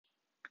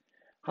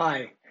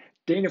Hi,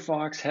 Dana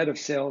Fox, Head of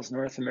Sales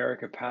North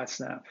America,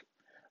 PatSnap.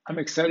 I'm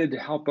excited to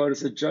help out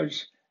as a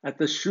judge at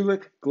the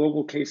Schulich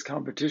Global Case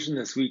Competition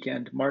this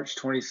weekend, March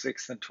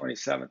 26th and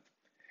 27th.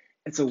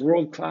 It's a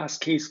world-class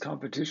case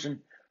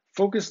competition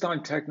focused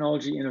on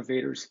technology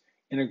innovators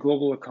in a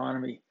global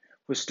economy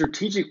with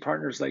strategic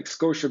partners like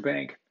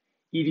Scotiabank,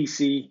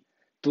 EDC,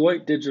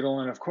 Deloite Digital,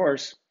 and of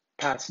course,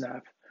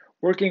 PatSnap,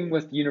 working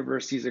with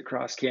universities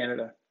across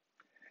Canada.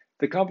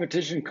 The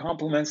competition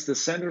complements the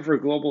Centre for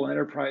Global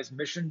Enterprise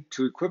mission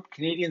to equip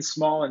Canadian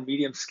small and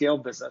medium scale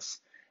business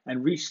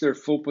and reach their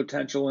full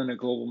potential in a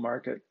global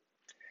market.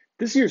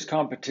 This year's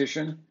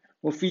competition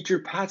will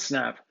feature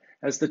PatSnap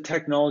as the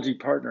technology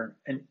partner,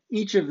 and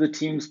each of the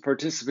teams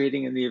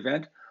participating in the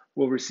event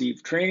will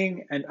receive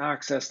training and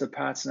access to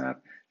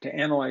PatSnap to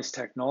analyze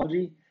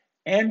technology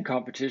and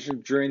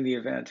competition during the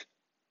event.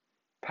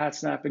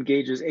 PatSnap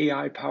engages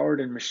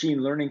AI-powered and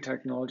machine learning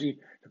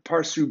technology to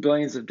parse through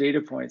billions of data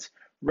points,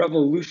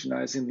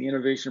 revolutionizing the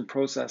innovation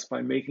process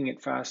by making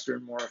it faster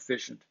and more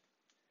efficient.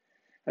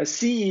 As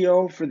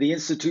CEO for the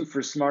Institute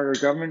for Smarter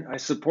Government, I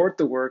support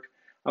the work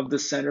of the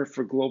Centre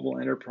for Global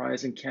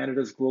Enterprise and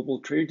Canada's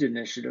global trade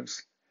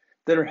initiatives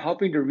that are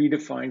helping to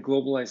redefine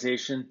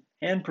globalization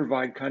and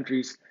provide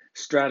countries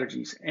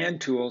strategies and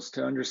tools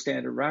to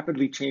understand a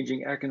rapidly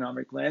changing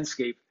economic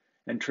landscape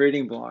and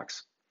trading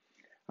blocks.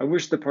 I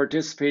wish the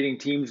participating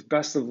teams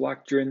best of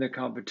luck during the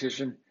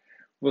competition.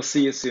 We'll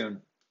see you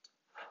soon.